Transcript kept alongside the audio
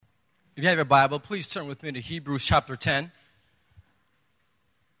If you have your Bible, please turn with me to Hebrews chapter 10.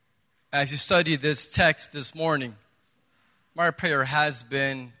 As you study this text this morning, my prayer has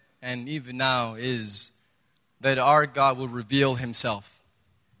been, and even now is, that our God will reveal Himself.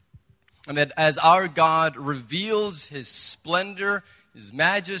 And that as our God reveals His splendor, His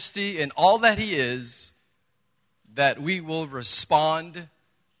majesty, and all that He is, that we will respond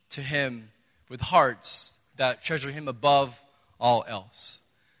to Him with hearts that treasure Him above all else.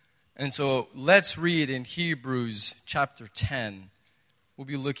 And so let's read in Hebrews chapter 10. We'll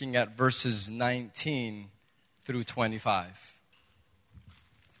be looking at verses 19 through 25.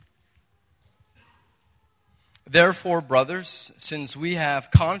 Therefore, brothers, since we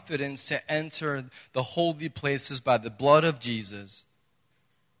have confidence to enter the holy places by the blood of Jesus,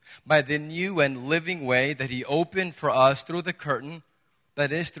 by the new and living way that He opened for us through the curtain,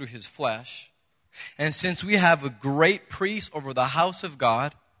 that is, through His flesh, and since we have a great priest over the house of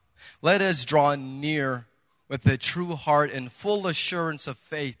God, let us draw near with a true heart and full assurance of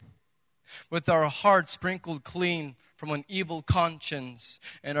faith, with our hearts sprinkled clean from an evil conscience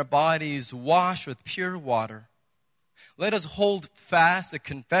and our bodies washed with pure water. Let us hold fast the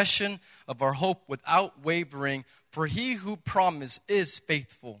confession of our hope without wavering, for He who promised is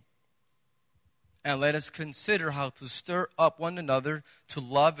faithful. And let us consider how to stir up one another to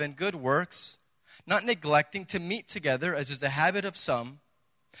love and good works, not neglecting to meet together as is the habit of some,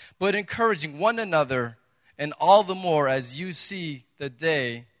 but encouraging one another, and all the more as you see the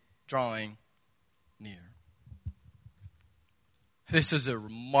day drawing near. This is a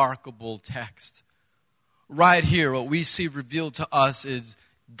remarkable text. Right here, what we see revealed to us is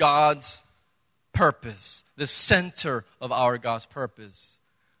God's purpose, the center of our God's purpose.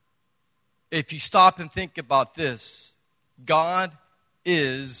 If you stop and think about this, God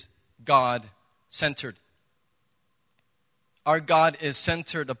is God-centered. Our God is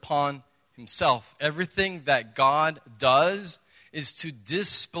centered upon Himself. Everything that God does is to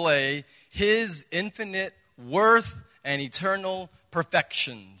display His infinite worth and eternal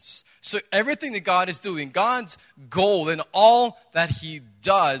perfections. So everything that God is doing, God's goal in all that He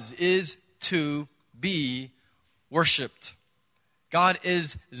does is to be worshipped. God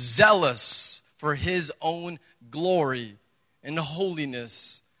is zealous for His own glory and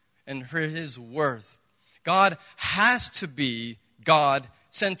holiness and for His worth. God has to be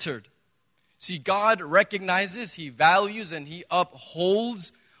God-centered. See, God recognizes, He values, and He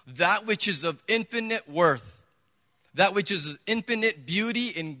upholds that which is of infinite worth, that which is of infinite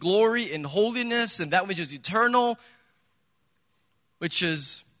beauty and glory and holiness, and that which is eternal, which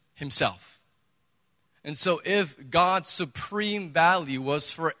is Himself. And so if God's supreme value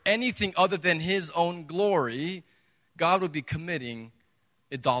was for anything other than His own glory, God would be committing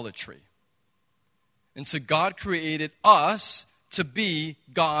idolatry. And so God created us to be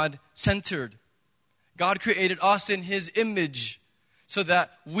God-centered. God created us in His image so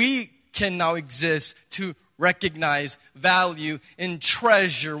that we can now exist to recognize, value, and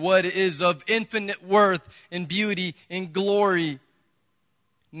treasure what is of infinite worth and beauty and glory,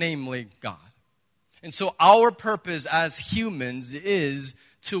 namely God. And so our purpose as humans is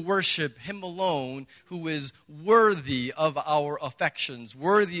to worship Him alone, who is worthy of our affections,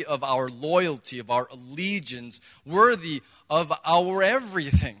 worthy of our loyalty, of our allegiance, worthy of our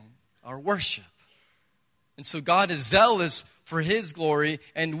everything, our worship. And so God is zealous for His glory,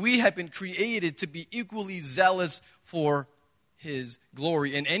 and we have been created to be equally zealous for His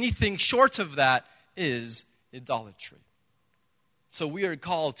glory. And anything short of that is idolatry. So we are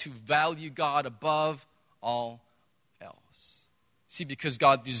called to value God above all else. See, because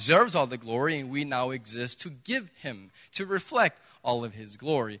God deserves all the glory, and we now exist to give Him, to reflect all of His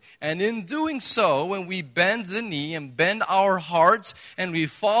glory. And in doing so, when we bend the knee and bend our hearts, and we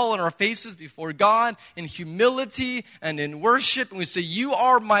fall on our faces before God in humility and in worship, and we say, "You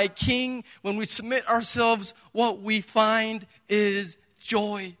are my King," when we submit ourselves, what we find is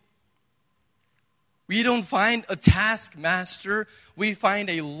joy. We don't find a taskmaster. We find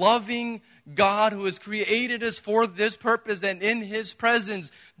a loving God who has created us for this purpose, and in His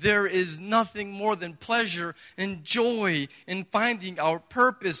presence there is nothing more than pleasure and joy in finding our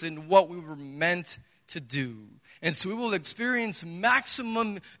purpose in what we were meant to do. And so we will experience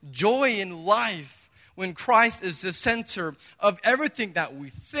maximum joy in life when Christ is the center of everything that we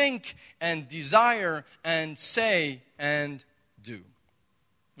think and desire and say and do.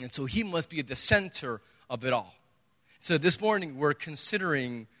 And so He must be at the center of it all. So this morning we're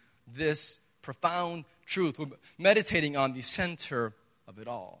considering this profound truth. We're meditating on the center of it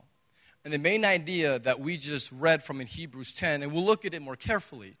all. And the main idea that we just read from in Hebrews 10, and we'll look at it more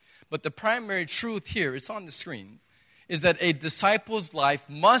carefully, but the primary truth here, it's on the screen, is that a disciple's life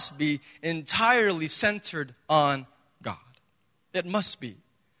must be entirely centered on God. It must be.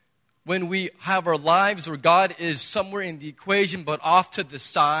 When we have our lives where God is somewhere in the equation but off to the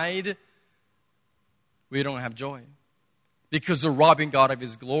side, we don't have joy. Because we're robbing God of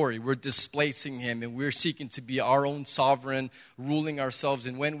His glory. We're displacing Him, and we're seeking to be our own sovereign, ruling ourselves.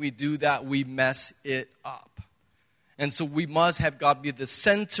 And when we do that, we mess it up. And so we must have God be the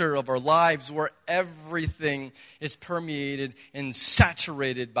center of our lives, where everything is permeated and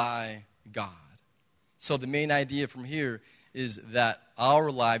saturated by God. So the main idea from here is that our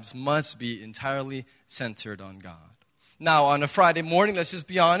lives must be entirely centered on God. Now, on a Friday morning, let's just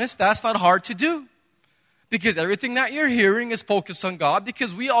be honest, that's not hard to do. Because everything that you're hearing is focused on God.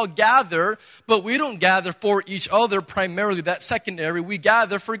 Because we all gather, but we don't gather for each other primarily. That's secondary. We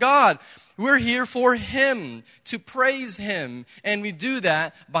gather for God. We're here for Him, to praise Him. And we do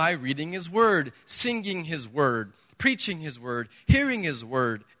that by reading His Word, singing His Word, preaching His Word, hearing His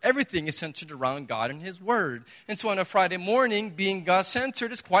Word. Everything is centered around God and His Word. And so on a Friday morning, being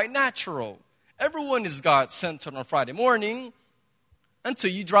God-centered is quite natural. Everyone is God-centered on a Friday morning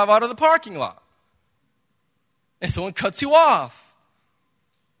until you drive out of the parking lot. And someone cuts you off.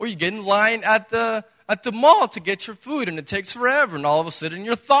 Or you get in line at the mall to get your food, and it takes forever. And all of a sudden,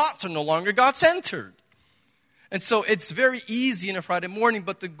 your thoughts are no longer God-centered. And so it's very easy in a Friday morning,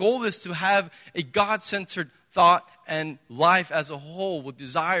 but the goal is to have a God-centered thought and life as a whole, with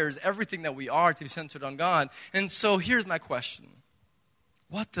desires, everything that we are, to be centered on God. And so here's my question.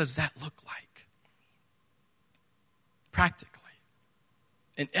 What does that look like? Practically.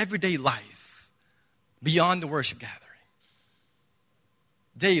 In everyday life. Beyond the worship gathering.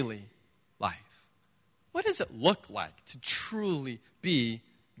 Daily life. What does it look like to truly be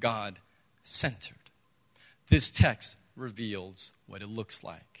God-centered? This text reveals what it looks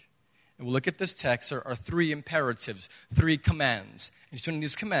like. And we'll look at this text. There are three imperatives, three commands. And each one of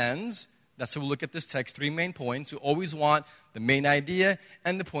these commands, that's how we'll look at this text, three main points. We always want the main idea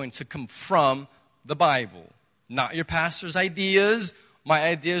and the point to come from the Bible. Not your pastor's ideas. My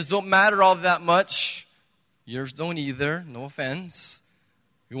ideas don't matter all that much. Yours don't either, no offense.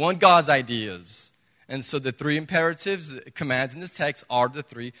 We want God's ideas. And so the three imperatives, the commands in this text are the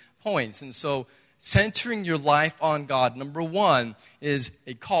 3 points. And so centering your life on God, number one, is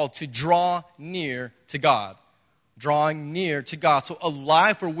a call to draw near to God. Drawing near to God. So a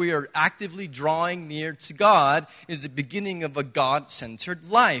life where we are actively drawing near to God is the beginning of a God-centered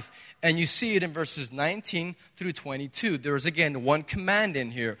life. And you see it in verses 19 through 22. There's again one command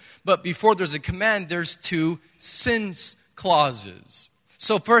in here. But before there's a command, there's 2 since clauses.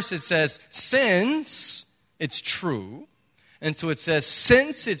 So first it says, since it's true. And so it says,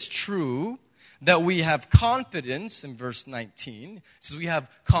 since it's true that we have confidence, in verse 19. It says we have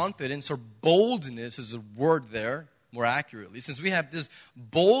confidence, or boldness is a word there, more accurately. Since we have this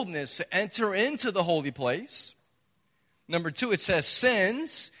boldness to enter into the holy place. Number 2, it says,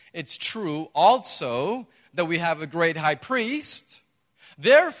 since it's true also that we have a great high priest,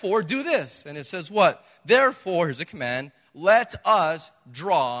 therefore do this. And it says what? Therefore, here's a command, let us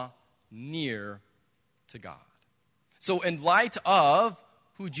draw near to God. So in light of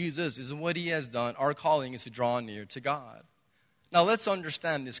who Jesus is and what He has done, our calling is to draw near to God. Now let's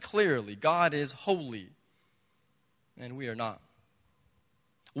understand this clearly. God is holy, and we are not.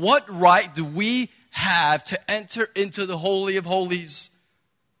 What right do we have to enter into the Holy of Holies?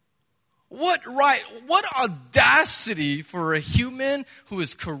 What right, what audacity for a human who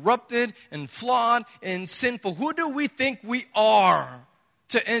is corrupted and flawed and sinful. Who do we think we are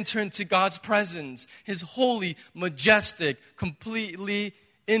to enter into God's presence? His holy, majestic, completely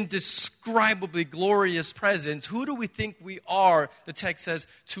indescribably glorious presence. Who do we think we are, the text says,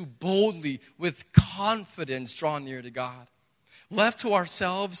 to boldly, with confidence, draw near to God? Left to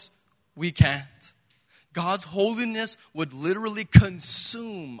ourselves, we can't. God's holiness would literally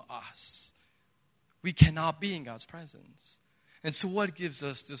consume us. We cannot be in God's presence. And so what gives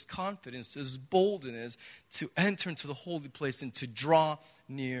us this confidence, this boldness to enter into the holy place and to draw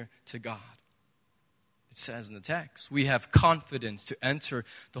near to God? It says in the text, we have confidence to enter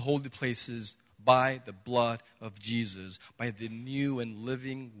the holy places by the blood of Jesus, by the new and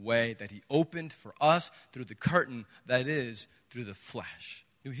living way that He opened for us through the curtain that is through the flesh,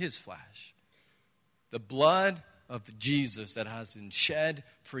 through His flesh. The blood of Jesus that has been shed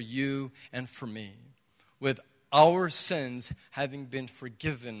for you and for me, with our sins having been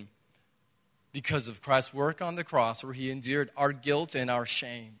forgiven because of Christ's work on the cross, where He endured our guilt and our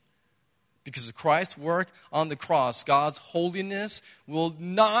shame. Because of Christ's work on the cross, God's holiness will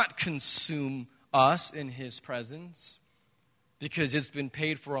not consume us in His presence, because it's been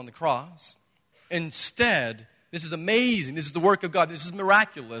paid for on the cross. Instead, This is amazing. This is the work of God. This is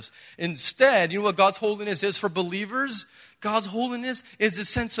miraculous. Instead, you know what God's holiness is for believers? God's holiness is a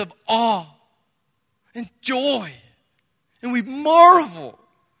sense of awe and joy. And we marvel.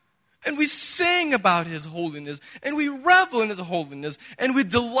 And we sing about His holiness. And we revel in His holiness. And we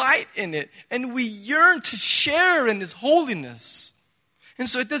delight in it. And we yearn to share in His holiness. And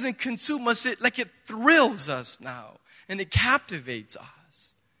so it doesn't consume us. It thrills us now. And it captivates us.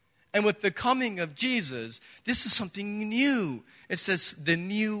 And with the coming of Jesus, this is something new. It says the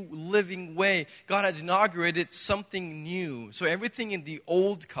new living way. God has inaugurated something new. So everything in the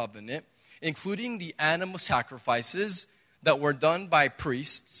old covenant, including the animal sacrifices that were done by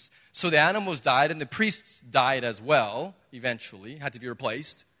priests. So the animals died and the priests died as well, eventually, had to be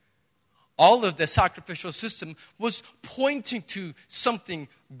replaced. All of the sacrificial system was pointing to something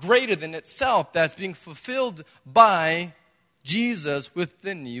greater than itself that's being fulfilled by Jesus with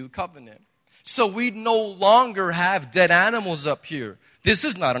the new covenant. So we no longer have dead animals up here. This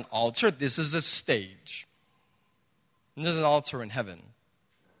is not an altar. This is a stage. And there's an altar in heaven.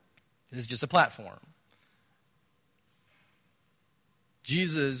 This is just a platform.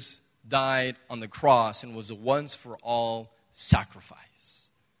 Jesus died on the cross and was a once-for-all sacrifice.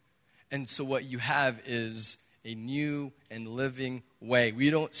 And so what you have is a new and living way. We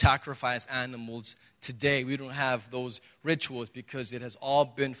don't sacrifice animals today. We don't have those rituals because it has all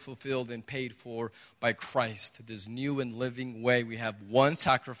been fulfilled and paid for by Christ. This new and living way. We have one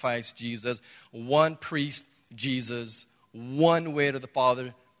sacrifice, Jesus, one priest, Jesus, one way to the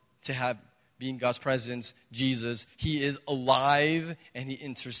Father to have being God's presence, Jesus. He is alive and He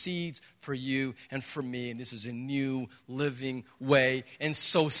intercedes for you and for me. And this is a new living way. And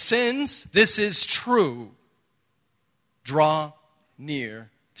so since this is true, draw near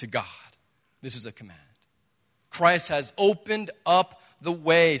to God. This is a command. Christ has opened up the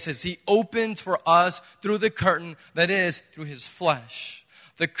way. It says He opened for us through the curtain, that is, through His flesh.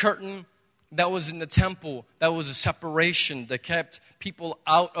 The curtain that was in the temple, that was a separation that kept people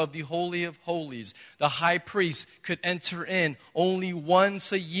out of the Holy of Holies. The high priest could enter in only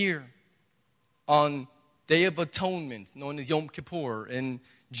once a year on Day of Atonement, known as Yom Kippur in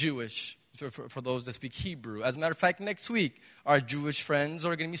Jewish, for those that speak Hebrew. As a matter of fact, next week, our Jewish friends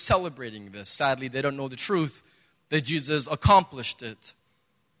are going to be celebrating this. Sadly, they don't know the truth that Jesus accomplished it.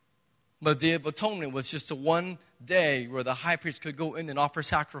 But the Day of Atonement was just a one day where the high priest could go in and offer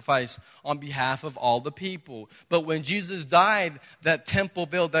sacrifice on behalf of all the people. But when Jesus died, that temple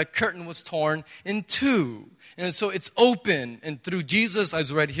veil, that curtain was torn in two. And so it's open. And through Jesus,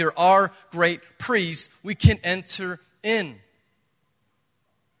 as read here, our great priest, we can enter in.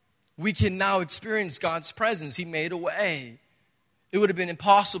 We can now experience God's presence. He made a way. It would have been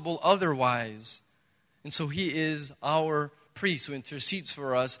impossible otherwise. And so He is our priest who intercedes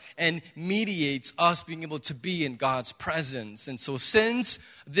for us and mediates us being able to be in God's presence. And so since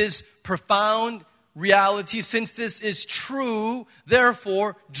this profound reality, since this is true,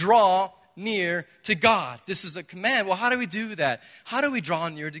 therefore draw near to God. This is a command. Well, how do we do that? How do we draw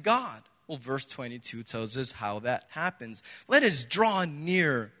near to God? Well, verse 22 tells us how that happens. Let us draw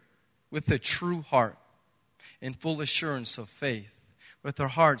near with a true heart in full assurance of faith, with our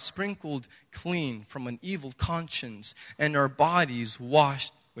hearts sprinkled clean from an evil conscience and our bodies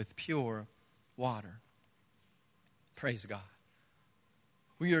washed with pure water. Praise God.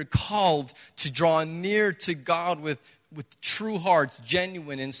 We are called to draw near to God with true hearts,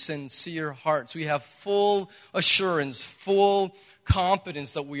 genuine and sincere hearts. We have full assurance, full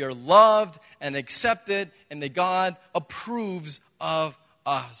confidence that we are loved and accepted and that God approves of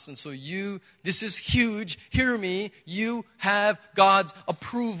us. And so this is huge. Hear me. You have God's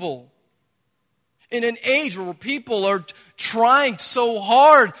approval. In an age where people are trying so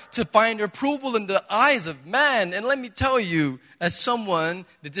hard to find approval in the eyes of man. And let me tell you, as someone,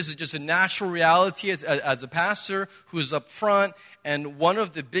 that this is just a natural reality as a pastor who is up front. And one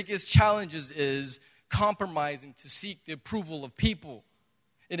of the biggest challenges is compromising to seek the approval of people.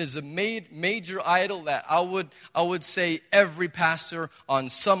 It is a major idol that I would say every pastor on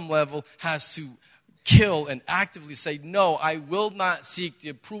some level has to kill and actively say, no, I will not seek the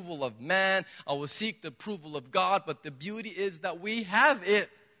approval of man. I will seek the approval of God. But the beauty is that we have it.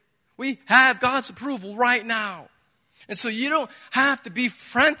 We have God's approval right now. And so you don't have to be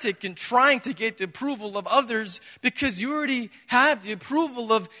frantic in trying to get the approval of others because you already have the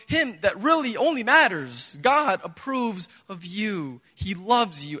approval of Him that really only matters. God approves of you. He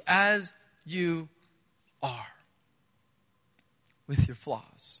loves you as you are, with your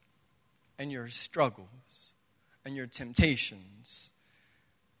flaws and your struggles and your temptations.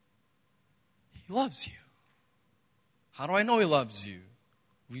 He loves you. How do I know He loves you?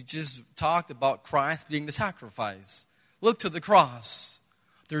 We just talked about Christ being the sacrifice. Look to the cross.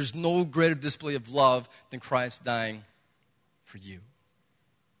 There's no greater display of love than Christ dying for you.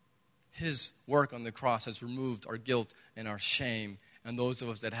 His work on the cross has removed our guilt and our shame. And those of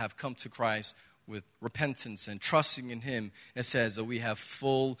us that have come to Christ with repentance and trusting in Him, it says that we have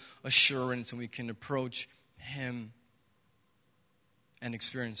full assurance and we can approach Him and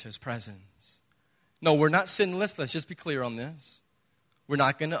experience His presence. No, we're not sinless. Let's just be clear on this. We're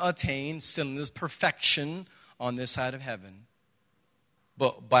not going to attain sinless perfection on this side of heaven.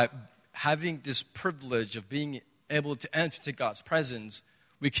 But by having this privilege of being able to enter into God's presence,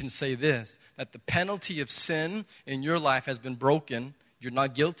 we can say this, that the penalty of sin in your life has been broken. You're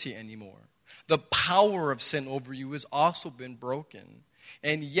not guilty anymore. The power of sin over you has also been broken.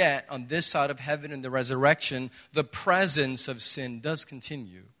 And yet, on this side of heaven and the resurrection, the presence of sin does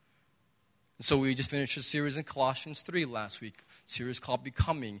continue. And so we just finished a series in Colossians 3 last week, a series called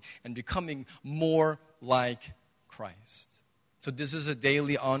Becoming, and becoming more like Christ. So this is a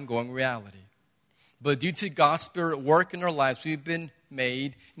daily, ongoing reality. But due to God's Spirit work in our lives, we've been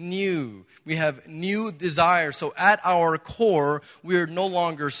made new. We have new desires. So at our core, we are no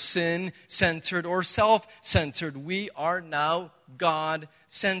longer sin-centered or self-centered. We are now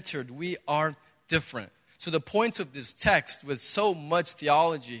God-centered. We are different. So the points of this text with so much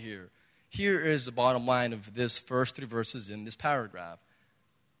theology here is the bottom line of this first 3 verses in this paragraph,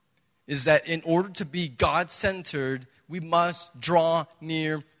 is that in order to be God-centered, we must draw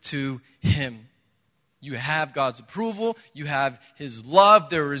near to Him. You have God's approval. You have His love.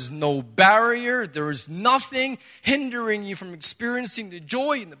 There is no barrier. There is nothing hindering you from experiencing the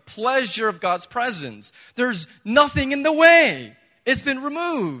joy and the pleasure of God's presence. There's nothing in the way. It's been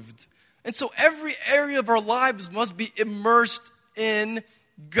removed. And so every area of our lives must be immersed in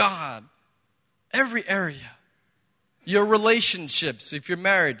God. Every area. Your relationships, if you're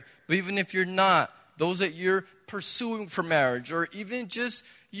married, but even if you're not, those that you're pursuing for marriage, or even just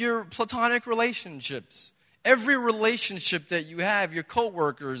your platonic relationships. Every relationship that you have, your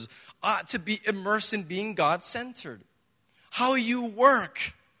coworkers, ought to be immersed in being God-centered. How you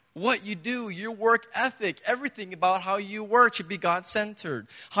work, what you do, your work ethic, everything about how you work should be God-centered.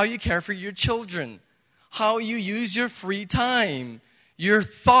 How you care for your children, how you use your free time, your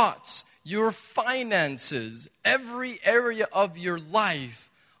thoughts, your finances, every area of your life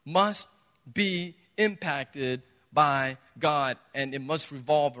must be impacted by God, and it must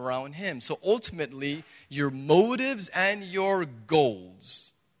revolve around Him. So ultimately, your motives and your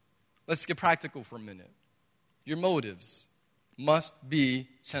goals, let's get practical for a minute. Your motives must be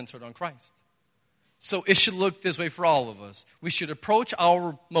centered on Christ. So it should look this way for all of us. We should approach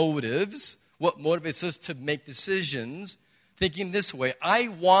our motives, what motivates us to make decisions, thinking this way: I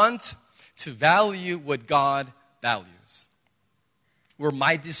want to value what God values. Where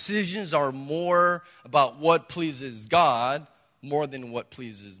my decisions are more about what pleases God more than what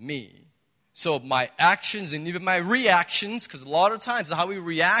pleases me. So my actions and even my reactions, because a lot of times how we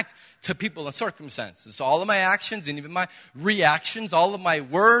react to people and circumstances. So all of my actions and even my reactions, all of my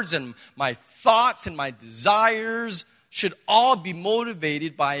words and my thoughts and my desires should all be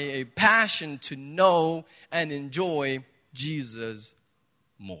motivated by a passion to know and enjoy Jesus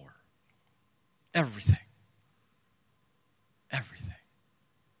more. Everything. Everything.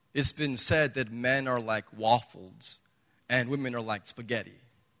 It's been said that men are like waffles and women are like spaghetti.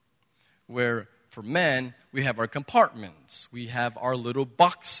 Where for men, we have our compartments. We have our little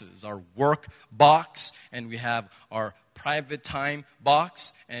boxes, our work box, and we have our private time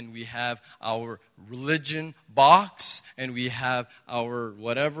box, and we have our religion box, and we have our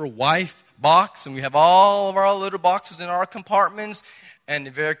whatever wife box, and we have all of our little boxes in our compartments. And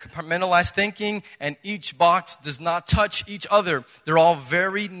very compartmentalized thinking, and each box does not touch each other. They're all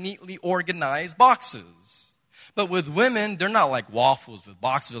very neatly organized boxes. But with women, they're not like waffles with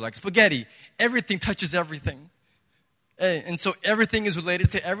boxes. They're like spaghetti. Everything touches everything. And so everything is related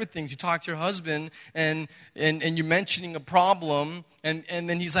to everything. You talk to your husband, and you're mentioning a problem, and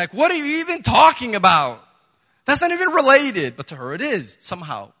then he's like, what are you even talking about? That's not even related. But to her it is,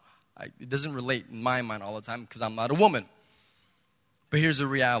 somehow. It doesn't relate in my mind all the time because I'm not a woman. But here's the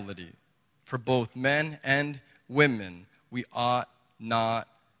reality. For both men and women, we ought not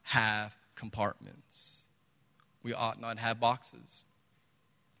have compartments. We ought not have boxes.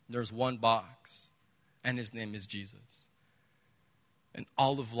 There's one box, and His name is Jesus. And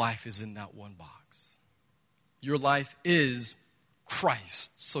all of life is in that one box. Your life is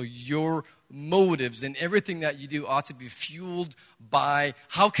Christ. So your motives and everything that you do ought to be fueled by,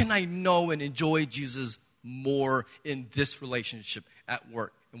 how can I know and enjoy Jesus more in this relationship, at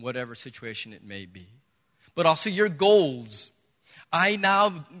work, in whatever situation it may be. But also your goals.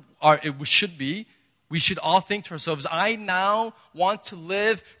 we should all think to ourselves, I now want to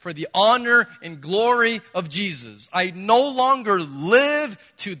live for the honor and glory of Jesus. I no longer live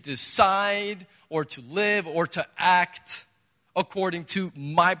to decide or to live or to act according to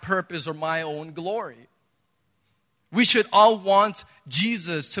my purpose or my own glory. We should all want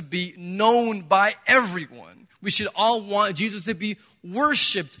Jesus to be known by everyone. We should all want Jesus to be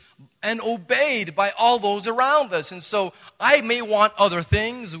worshiped and obeyed by all those around us. And so I may want other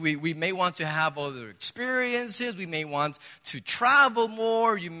things. We may want to have other experiences. We may want to travel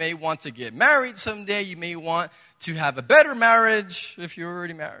more. You may want to get married someday. You may want to have a better marriage if you're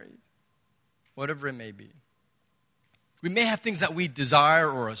already married. Whatever it may be. We may have things that we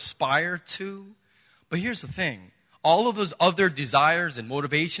desire or aspire to. But here's the thing. All of those other desires and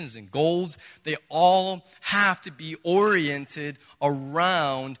motivations and goals, they all have to be oriented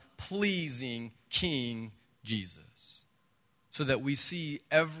around pleasing King Jesus. So that we see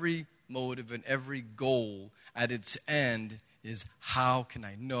every motive and every goal at its end is, how can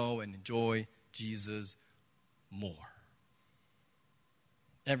I know and enjoy Jesus more?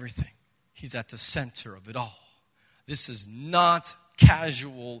 Everything. He's at the center of it all. This is not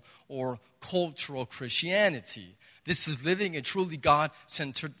casual or cultural Christianity. This is living a truly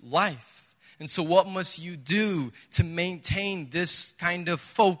God-centered life. And so what must you do to maintain this kind of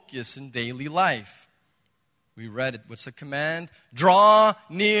focus in daily life? We read it. What's the command? Draw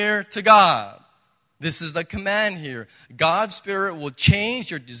near to God. This is the command here. God's Spirit will change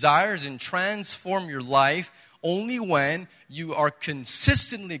your desires and transform your life only when you are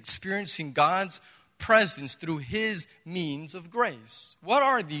consistently experiencing God's presence through His means of grace. What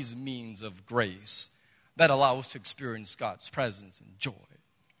are these means of grace that allow us to experience God's presence and joy?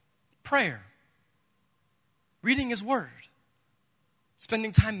 Prayer. Reading His Word.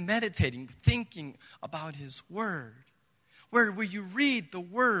 Spending time meditating, thinking about His Word. Where you read the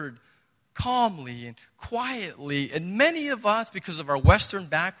Word calmly and quietly. And many of us, because of our Western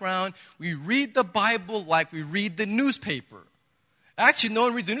background, we read the Bible like we read the newspaper. Actually, no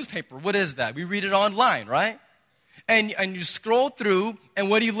one reads the newspaper. What is that? We read it online, right? And you scroll through, and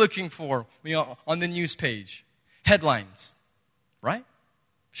what are you looking for on the news page? Headlines, right?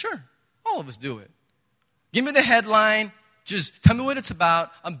 Sure, all of us do it. Give me the headline. Just tell me what it's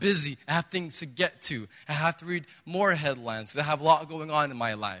about. I'm busy. I have things to get to. I have to read more headlines. I have a lot going on in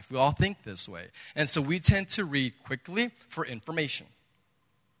my life. We all think this way. And so we tend to read quickly for information.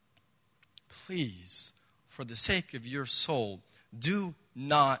 Please, for the sake of your soul, do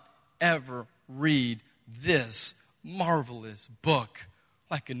not ever read this marvelous book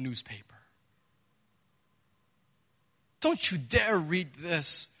like a newspaper. Don't you dare read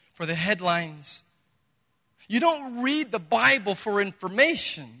this for the headlines. You don't read the Bible for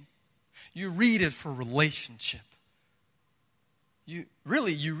information. You read it for relationship. You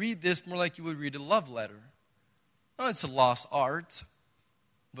read this more like you would read a love letter. Oh, it's a lost art.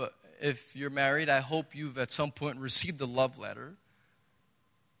 But if you're married, I hope you've at some point received a love letter.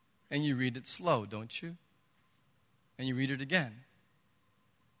 And you read it slow, don't you? And you read it again.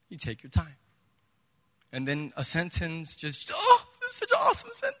 You take your time. And then a sentence just, oh, this is such an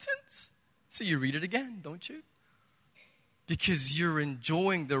awesome sentence. So you read it again, don't you? Because you're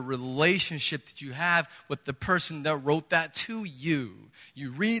enjoying the relationship that you have with the person that wrote that to you.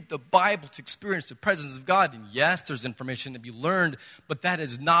 You read the Bible to experience the presence of God. And yes, there's information to be learned, but that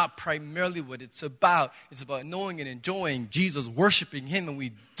is not primarily what it's about. It's about knowing and enjoying Jesus, worshiping Him, and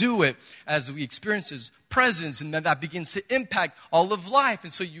we do it as we experience His presence, and then that begins to impact all of life.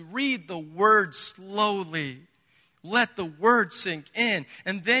 And so you read the Word slowly. Let the Word sink in,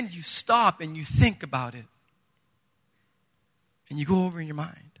 and then you stop and you think about it. And you go over in your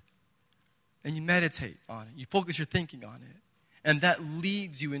mind. And you meditate on it. You focus your thinking on it. And that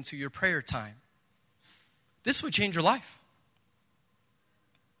leads you into your prayer time. This will change your life.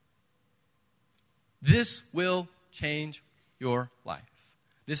 This will change your life.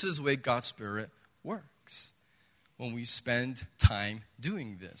 This is the way God's Spirit works. When we spend time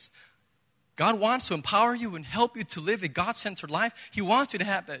doing this. God wants to empower you and help you to live a God-centered life. He wants you to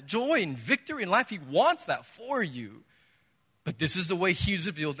have that joy and victory in life. He wants that for you. But this is the way He's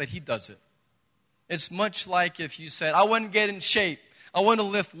revealed that He does it. It's much like if you said, I want to get in shape. I want to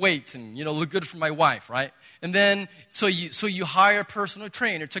lift weights and, look good for my wife, right? And then, so you hire a personal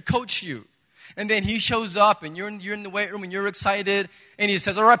trainer to coach you. And then he shows up and you're in the weight room and you're excited. And he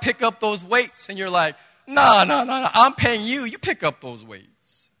says, all right, pick up those weights. And you're like, no, I'm paying you. You pick up those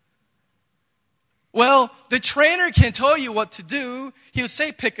weights. Well, the trainer can tell you what to do. He'll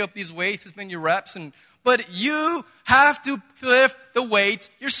say, pick up these weights, as many reps, but you have to lift the weights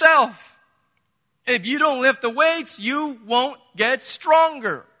yourself. If you don't lift the weights, you won't get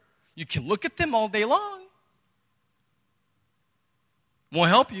stronger. You can look at them all day long. Won't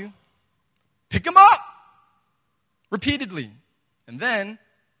help you. Pick them up repeatedly, and then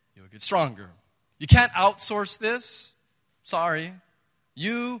you'll get stronger. You can't outsource this. Sorry.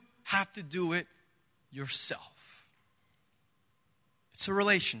 You have to do it yourself. It's a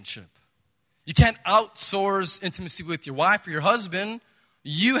relationship. You can't outsource intimacy with your wife or your husband.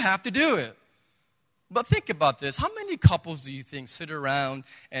 You have to do it. But think about this. How many couples do you think sit around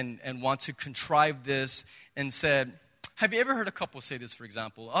and want to contrive this and said, have you ever heard a couple say this, for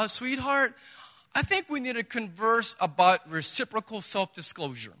example? Oh, sweetheart, I think we need to converse about reciprocal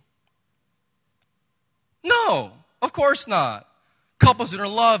self-disclosure. No, of course not. Couples that are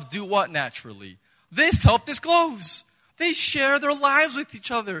in love do what naturally? They self-disclose. They share their lives with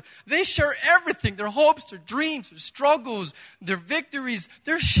each other. They share everything, their hopes, their dreams, their struggles, their victories.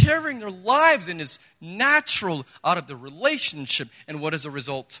 They're sharing their lives, and it's natural out of the relationship. And what is the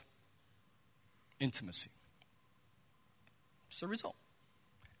result? Intimacy. It's the result.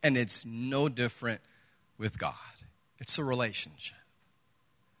 And it's no different with God. It's a relationship.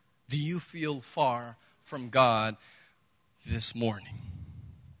 Do you feel far from God this morning?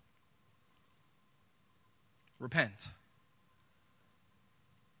 Repent.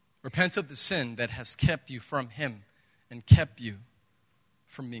 Repent of the sin that has kept you from Him and kept you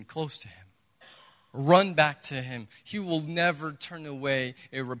from being close to Him. Run back to Him. He will never turn away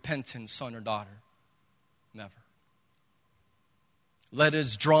a repentant son or daughter. Never. Let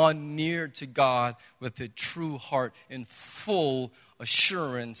us draw near to God with a true heart in full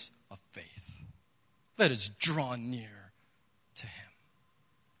assurance of faith. Let us draw near to Him.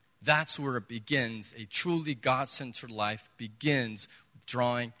 That's where it begins. A truly God-centered life begins with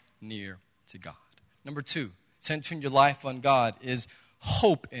drawing near to God. Number 2, centering your life on God is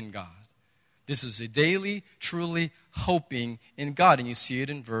hope in God. This is a daily, truly hoping in God. And you see it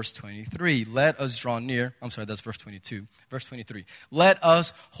in verse 23. Let us draw near. I'm sorry, that's verse 22. Verse 23. Let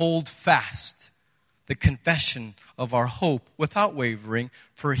us hold fast the confession of our hope without wavering,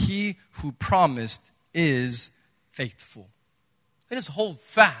 for He who promised is faithful. Let us hold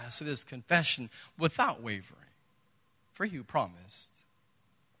fast to this confession without wavering, for He who promised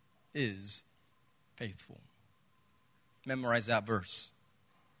is faithful. Memorize that verse.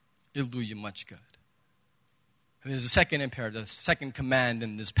 It'll do you much good. There's a second imperative, the second command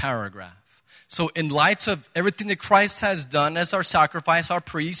in this paragraph. So in light of everything that Christ has done as our sacrifice, our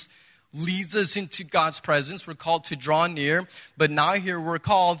priest leads us into God's presence. We're called to draw near, but now here we're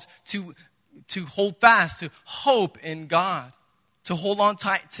called to hold fast, to hope in God, to hold on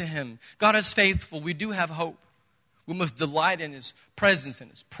tight to Him. God is faithful. We do have hope. We must delight in His presence and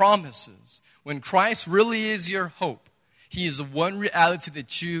His promises. When Christ really is your hope, He is the one reality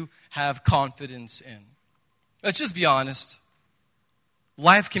that you have confidence in. Let's just be honest.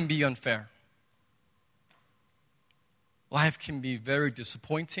 Life can be unfair. Life can be very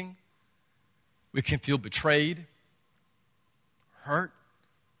disappointing. We can feel betrayed, hurt,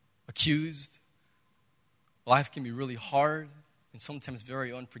 accused. Life can be really hard and sometimes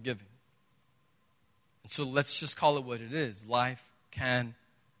very unforgiving. And so let's just call it what it is. Life can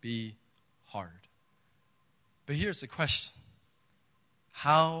be hard. But here's the question.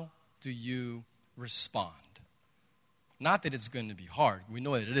 How do you respond? Not that it's going to be hard. We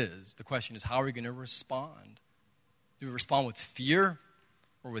know that it is. The question is, how are we going to respond? Do we respond with fear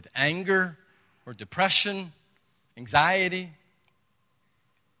or with anger or depression, anxiety,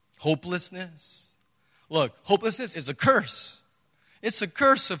 hopelessness? Look, hopelessness is a curse. It's a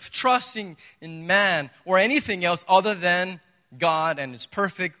curse of trusting in man or anything else other than God and His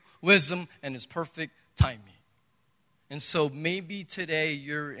perfect wisdom and His perfect timing. And so maybe today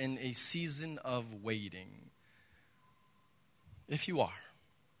you're in a season of waiting. If you are,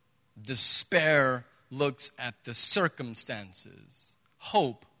 despair looks at the circumstances.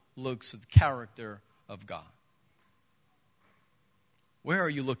 Hope looks at the character of God. Where are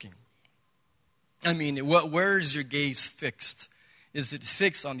you looking? I mean, where is your gaze fixed? Is it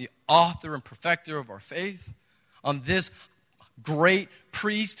fixed on the author and perfecter of our faith? On this great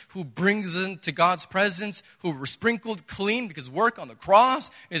priest who brings us into God's presence, who was sprinkled clean because work on the cross?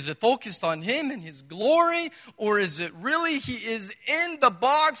 Is it focused on Him and His glory? Or is it really He is in the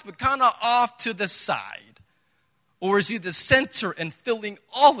box but kind of off to the side? Or is He the center and filling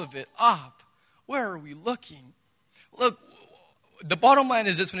all of it up? Where are we looking? Look, the bottom line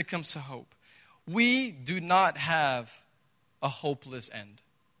is this when it comes to hope. We do not have a hopeless end.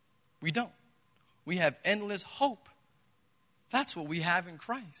 We don't. We have endless hope. That's what we have in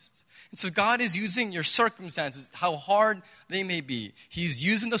Christ. And so God is using your circumstances, how hard they may be. He's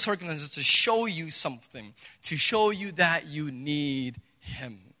using the circumstances to show you something, to show you that you need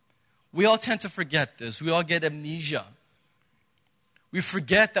Him. We all tend to forget this. We all get amnesia. We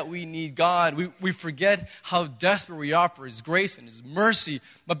forget that we need God. We forget how desperate we are for His grace and His mercy.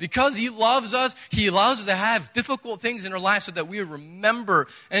 But because He loves us, He allows us to have difficult things in our life so that we remember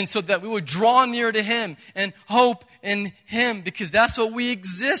and so that we would draw near to Him and hope in Him, because that's what we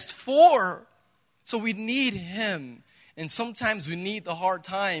exist for. So we need Him. And sometimes we need the hard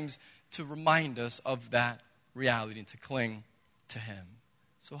times to remind us of that reality and to cling to Him.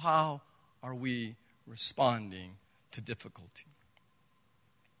 So how are we responding to difficulty?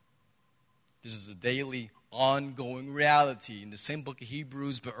 This is a daily, ongoing reality. In the same book of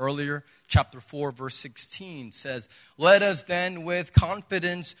Hebrews, but earlier, chapter 4, verse 16 says, "Let us then with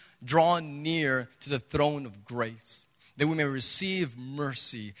confidence draw near to the throne of grace, that we may receive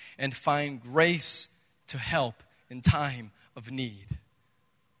mercy and find grace to help in time of need."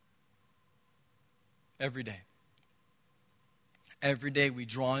 Every day. Every day we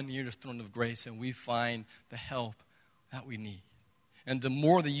draw near the throne of grace and we find the help that we need. And the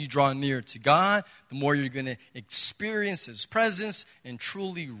more that you draw near to God, the more you're going to experience His presence and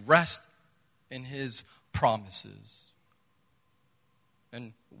truly rest in His promises.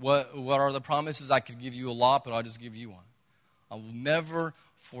 And what are the promises? I could give you a lot, but I'll just give you one. I will never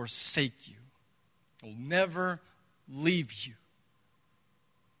forsake you. I will never leave you.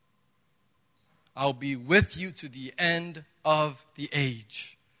 I'll be with you to the end of the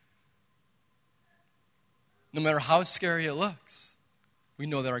age. No matter how scary it looks, we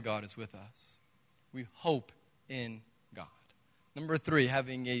know that our God is with us. We hope in God. Number 3,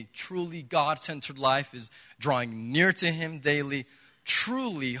 having a truly God-centered life is drawing near to Him daily,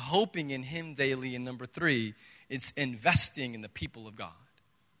 truly hoping in Him daily. And number 3, it's investing in the people of God.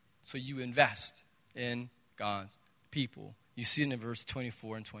 So you invest in God's people. You see it in verse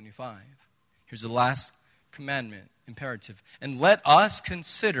 24 and 25. Here's the last commandment, imperative. "And let us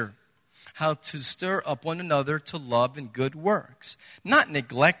consider how to stir up one another to love and good works, not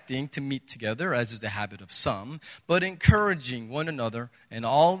neglecting to meet together, as is the habit of some, but encouraging one another, and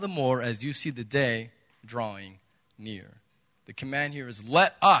all the more as you see the day drawing near." The command here is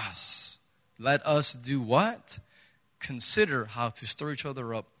let us do what? Consider how to stir each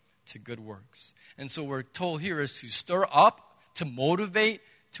other up to good works. And so we're told here is to stir up, to motivate,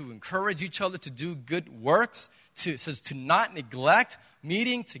 to encourage each other to do good works. It says to not neglect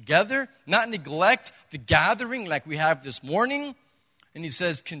meeting together, not neglect the gathering like we have this morning. And he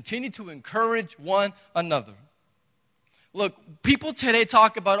says, continue to encourage one another. Look, people today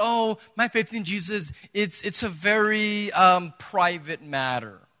talk about, my faith in Jesus, it's a very private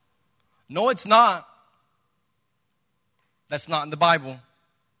matter. No, it's not. That's not in the Bible.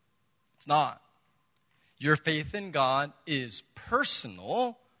 It's not. Your faith in God is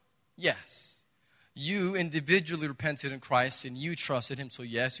personal, yes. You individually repented in Christ and you trusted Him. So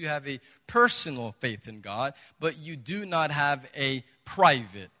yes, you have a personal faith in God, but you do not have a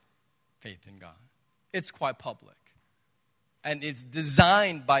private faith in God. It's quite public. And it's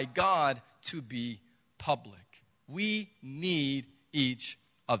designed by God to be public. We need each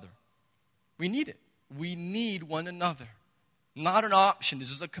other. We need it. We need one another. Not an option.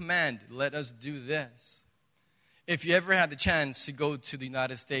 This is a command. Let us do this. If you ever had the chance to go to the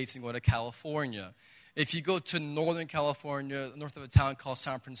United States and go to California, if you go to Northern California, north of a town called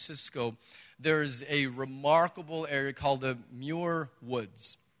San Francisco, there's a remarkable area called the Muir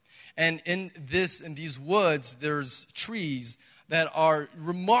Woods. And in these woods, there's trees that are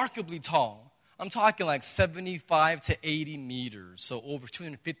remarkably tall. I'm talking like 75 to 80 meters, so over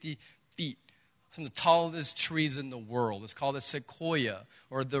 250 feet. Some of the tallest trees in the world. It's called the sequoia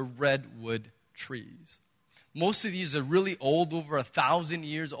or the redwood trees. Most of these are really old, over 1,000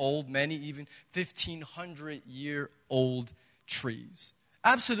 years old, many even 1,500-year-old trees.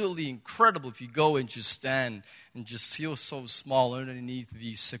 Absolutely incredible if you go and just stand and just feel so small underneath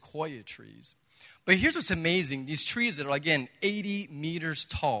these sequoia trees. But here's what's amazing. These trees that are, again, 80 meters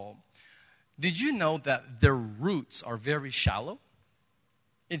tall, did you know that their roots are very shallow?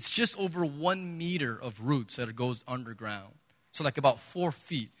 It's just over 1 meter of roots that goes underground. So like about 4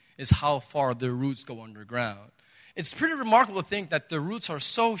 feet is how far their roots go underground. It's pretty remarkable to think that the roots are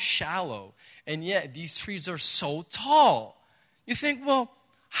so shallow, and yet these trees are so tall. You think, well,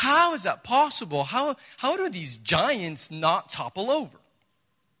 how is that possible? How do these giants not topple over?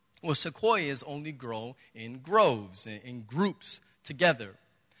 Well, sequoias only grow in groves, in groups together.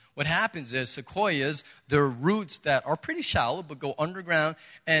 What happens is sequoias, their roots that are pretty shallow but go underground,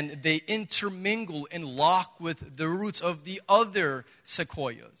 and they intermingle and lock with the roots of the other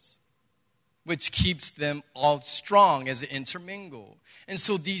sequoias, which keeps them all strong as they intermingle. And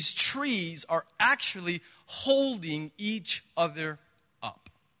so these trees are actually holding each other up.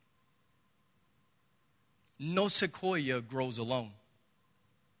 No sequoia grows alone.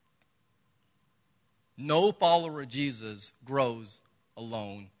 No follower of Jesus grows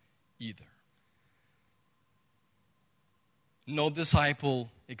alone either. No disciple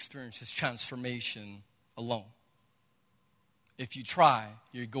experiences transformation alone. If you try,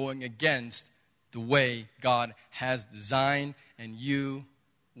 you're going against the way God has designed, and you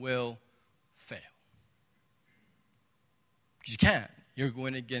will fail. Because you can't. You're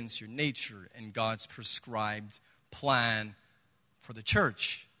going against your nature and God's prescribed plan for the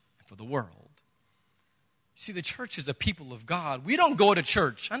church and for the world. See, the church is a people of God. We don't go to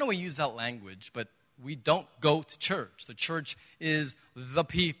church. I know we use that language, but we don't go to church. The church is the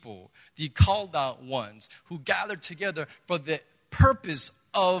people, the called out ones who gather together for the purpose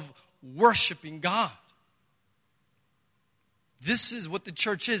of worshiping God. This is what the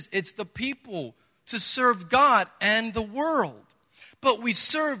church is. It's the people to serve God and the world. But we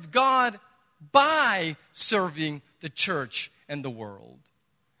serve God by serving the church and the world.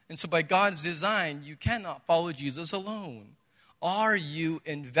 And so by God's design, you cannot follow Jesus alone. Are you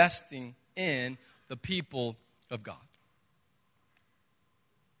investing in the people of God?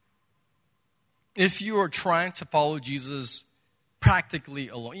 If you are trying to follow Jesus practically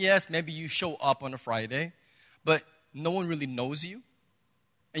alone, yes, maybe you show up on a Friday, but no one really knows you,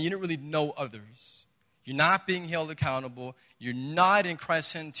 and you don't really know others. You're not being held accountable. You're not in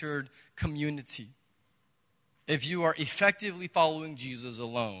Christ-centered community. If you are effectively following Jesus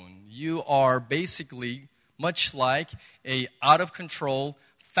alone, you are basically much like a out-of-control,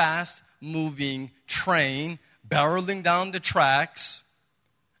 fast-moving train barreling down the tracks,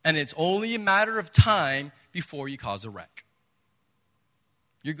 and it's only a matter of time before you cause a wreck.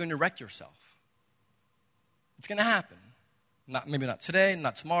 You're going to wreck yourself. It's going to happen. Maybe not today,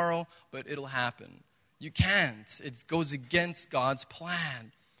 not tomorrow, but it'll happen. You can't. It goes against God's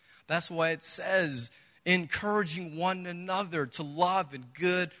plan. That's why it says, encouraging one another to love and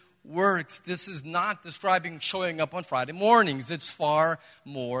good works. This is not describing showing up on Friday mornings. It's far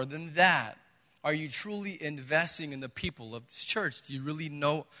more than that. Are you truly investing in the people of this church? Do you really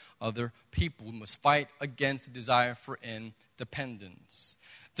know other people? We must fight against the desire for independence.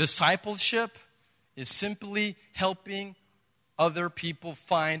 Discipleship is simply helping other people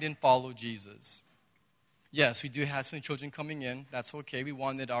find and follow Jesus. Yes, we do have some children coming in. That's okay. We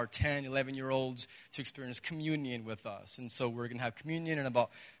wanted our 10, 11-year-olds to experience communion with us. And so we're going to have communion in about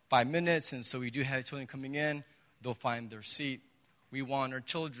 5 minutes. And so we do have children coming in. They'll find their seat. We want our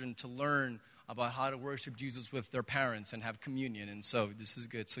children to learn about how to worship Jesus with their parents and have communion. And so this is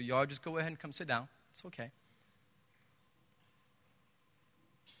good. So y'all just go ahead and come sit down. It's okay.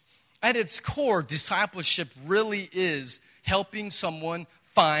 At its core, discipleship really is helping someone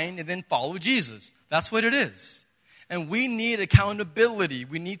find and then follow Jesus. That's what it is. And we need accountability.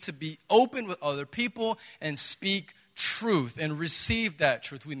 We need to be open with other people and speak truth and receive that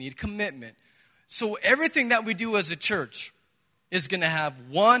truth. We need commitment. So everything that we do as a church is going to have,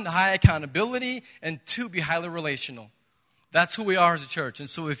 1, high accountability, and 2, be highly relational. That's who we are as a church. And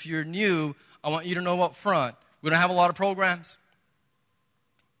so if you're new, I want you to know up front, we don't have a lot of programs.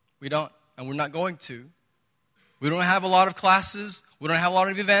 We don't, and we're not going to. We don't have a lot of classes. We don't have a lot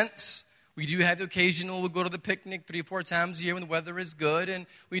of events. We do have the occasional, we'll go to the picnic 3 or 4 times a year when the weather is good, and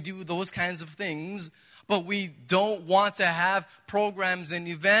we do those kinds of things. But we don't want to have programs and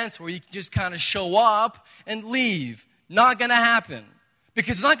events where you can just kind of show up and leave. Not going to happen,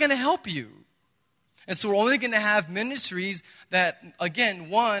 because it's not going to help you. And so we're only going to have ministries that, again,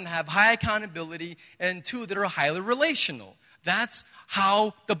 1, have high accountability, and 2, that are highly relational. That's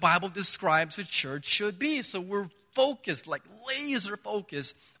how the Bible describes a church should be. So we're focused, like laser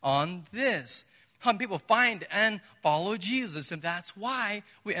focused on this. How people find and follow Jesus. And that's why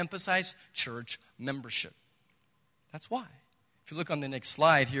we emphasize church membership. That's why. If you look on the next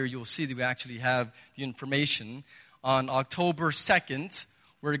slide here, you'll see that we actually have the information. On October 2nd,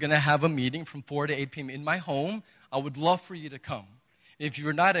 we're going to have a meeting from 4 to 8 p.m. in my home. I would love for you to come. If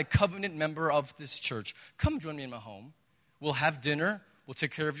you're not a covenant member of this church, come join me in my home. We'll have dinner. We'll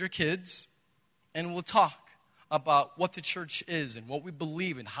take care of your kids. And we'll talk about what the church is and what we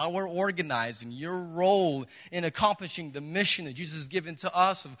believe and how we're organized and your role in accomplishing the mission that Jesus has given to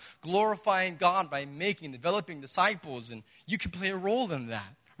us of glorifying God by making, developing disciples. And you can play a role in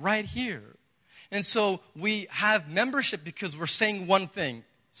that. right here. And so we have membership because we're saying one thing.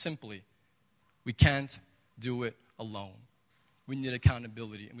 simply, we can't do it alone. We need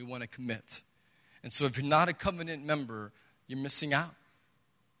accountability, and we want to commit. And so if you're not a covenant member, you're missing out.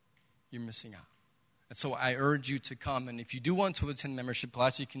 You're missing out. And so I urge you to come. And if you do want to attend membership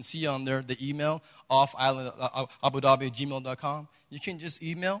class, you can see on there the email, Off-Island, abudhabi@gmail.com. You can just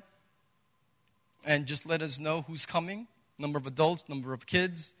email and just let us know who's coming, number of adults, number of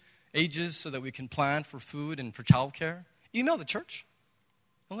kids, ages, so that we can plan for food and for childcare. Email the church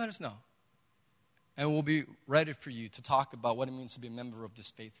and let us know. And we'll be ready for you to talk about what it means to be a member of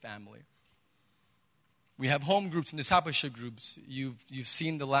this faith family. We have home groups and discipleship groups. You've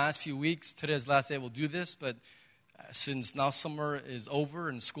seen the last few weeks. Today is the last day we'll do this, but since now summer is over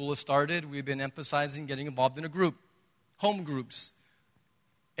and school has started, we've been emphasizing getting involved in a group. Home groups.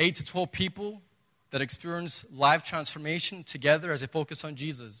 8 to 12 people that experience life transformation together as they focus on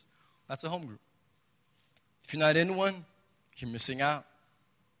Jesus. That's a home group. If you're not in one, you're missing out.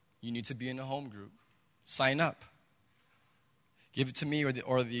 You need to be in a home group. Sign up. Give it to me or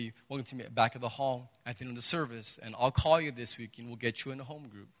the welcome to me at the back of the hall at the end of the service, and I'll call you this week and we'll get you in a home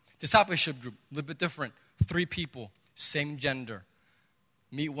group. Discipleship group, a little bit different. 3 people, same gender.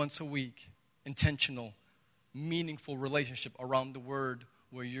 Meet once a week. Intentional, meaningful relationship around the word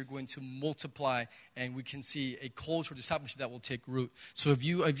where you're going to multiply and we can see a culture of discipleship that will take root. So if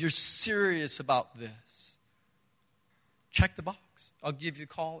you're serious about this, check the box. I'll give you a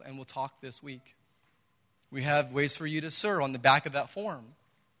call and we'll talk this week. We have ways for you to serve on the back of that form.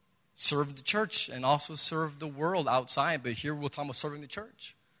 Serve the church and also serve the world outside. But here we'll talk about serving the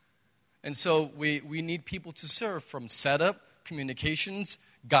church. And so we need people to serve, from setup, communications,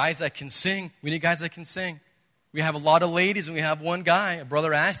 guys that can sing. We need guys that can sing. We have a lot of ladies and we have one guy,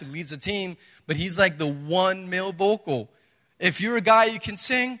 Brother Ashley, leads a team. But he's like the one male vocal. If you're a guy you can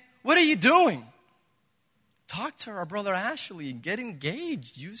sing, what are you doing? Talk to our Brother Ashley and get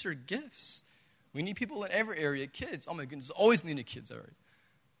engaged. Use your gifts. We need people in every area. Kids, oh my goodness, always need a kids area.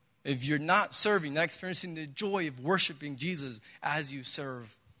 If you're not serving, not experiencing the joy of worshiping Jesus as you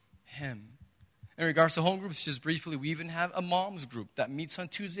serve him. In regards to home groups, just briefly, we even have a mom's group that meets on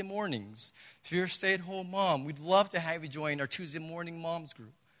Tuesday mornings. If you're a stay-at-home mom, we'd love to have you join our Tuesday morning moms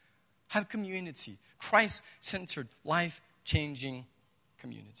group. Have community, Christ-centered, life-changing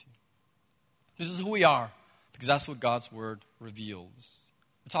community. This is who we are, because that's what God's word reveals.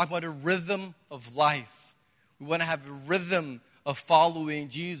 We're talking about a rhythm of life. We want to have a rhythm of following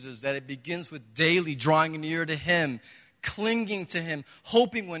Jesus, that it begins with daily drawing near to him, clinging to him,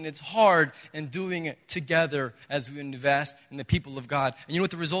 hoping when it's hard, and doing it together as we invest in the people of God. And you know what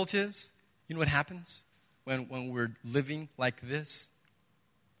the result is? You know what happens when we're living like this?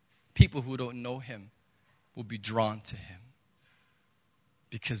 People who don't know him will be drawn to him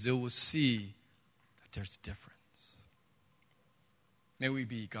because they will see that there's a difference. May we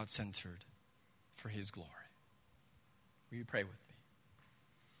be God-centered for his glory. Will you pray with me?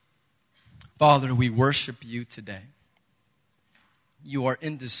 Father, we worship you today. You are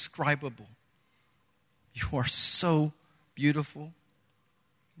indescribable. You are so beautiful,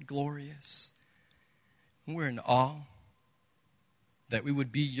 glorious. We're in awe that we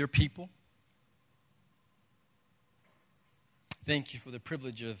would be your people. Thank you for the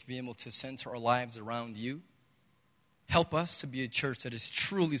privilege of being able to center our lives around you. Help us to be a church that is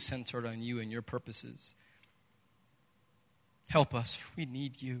truly centered on you and your purposes. Help us. We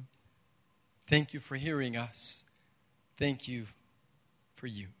need you. Thank you for hearing us. Thank you for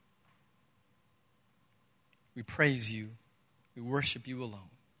you. We praise you. We worship you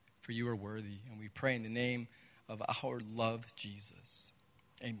alone, for you are worthy. And we pray in the name of our loved Jesus.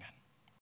 Amen.